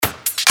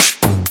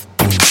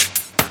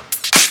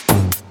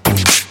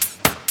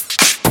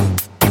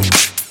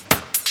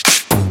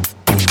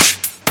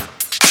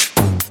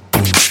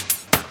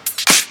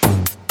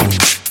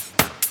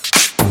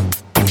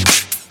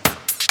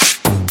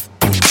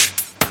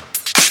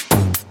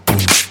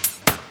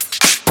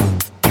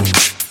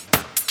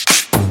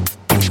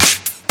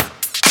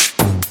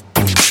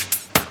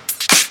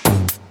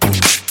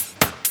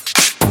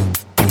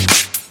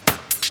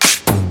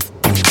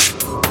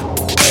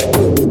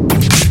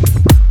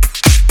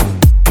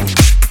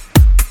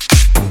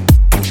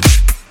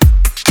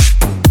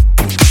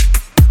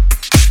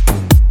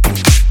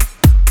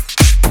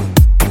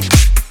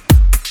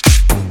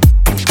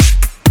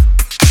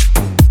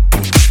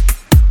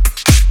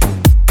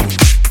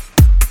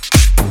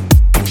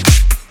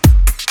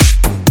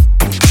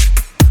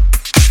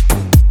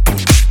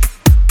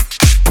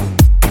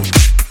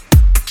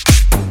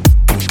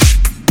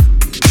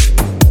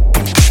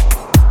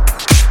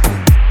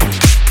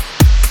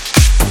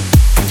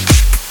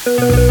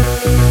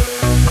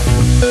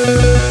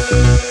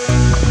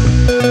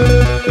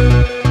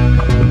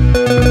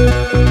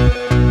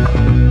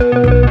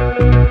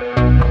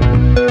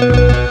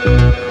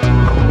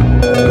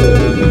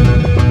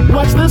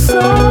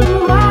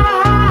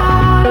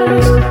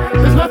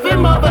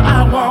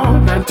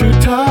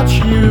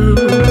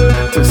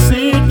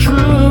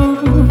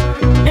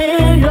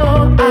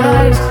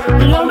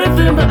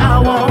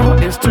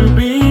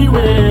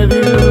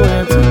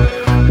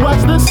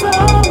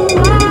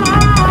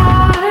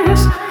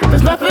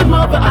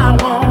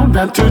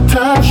than to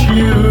touch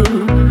you,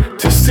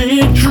 to see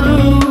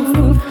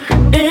truth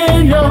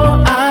in your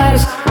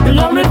eyes. The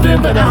only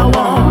thing that I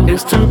want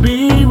is to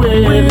be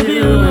with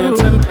you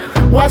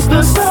and watch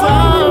the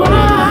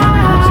sunrise.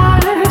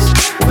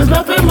 There's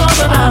nothing more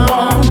that I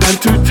want than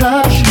to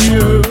touch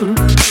you,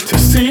 to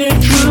see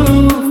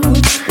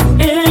truth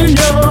in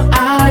your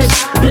eyes.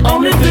 The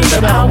only thing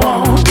that I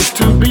want is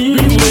to be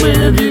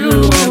with you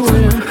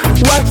and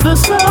watch the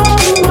sunrise.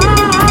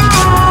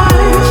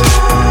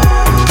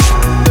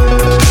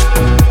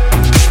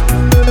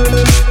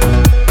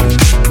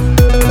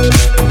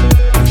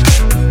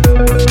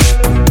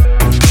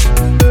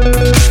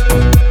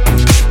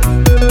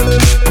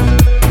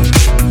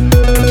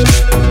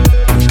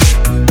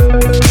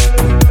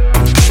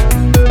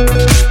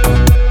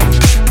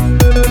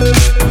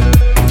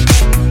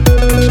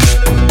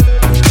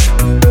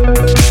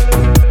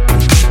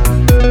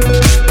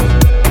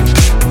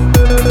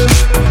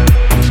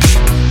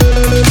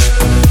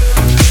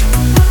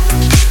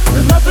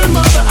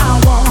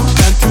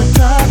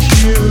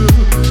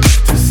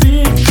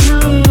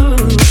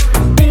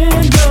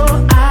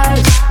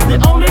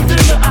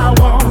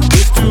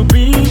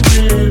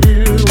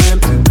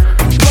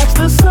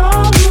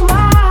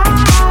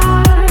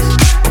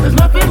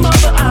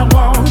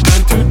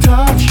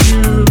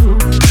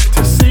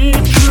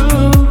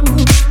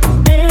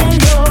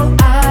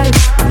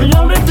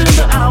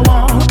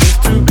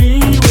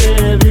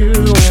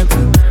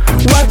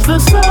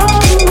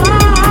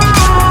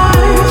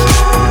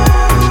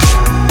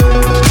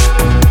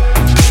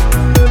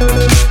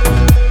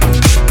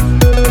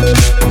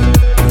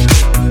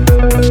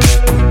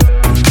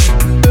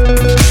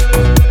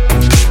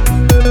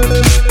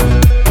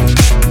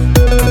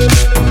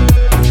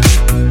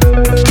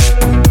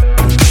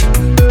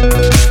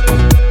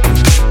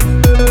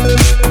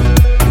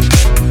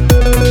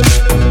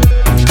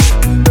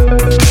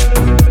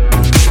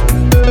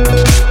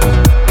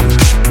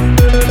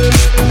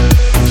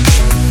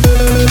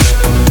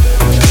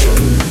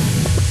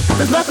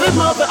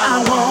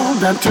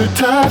 Than to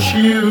touch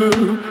you,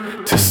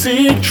 to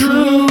see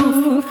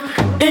truth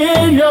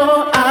in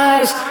your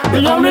eyes.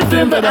 The only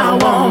thing that I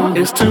want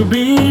is to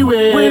be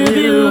with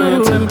you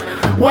and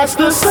watch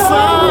the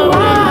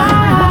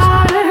sunrise.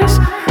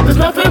 There's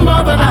nothing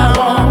more that I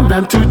want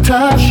than to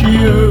touch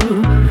you,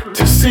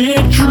 to see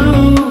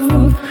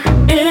truth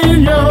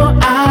in your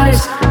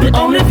eyes. The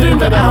only thing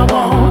that I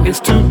want is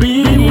to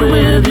be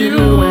with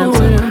you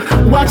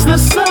and watch the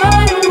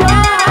sunrise.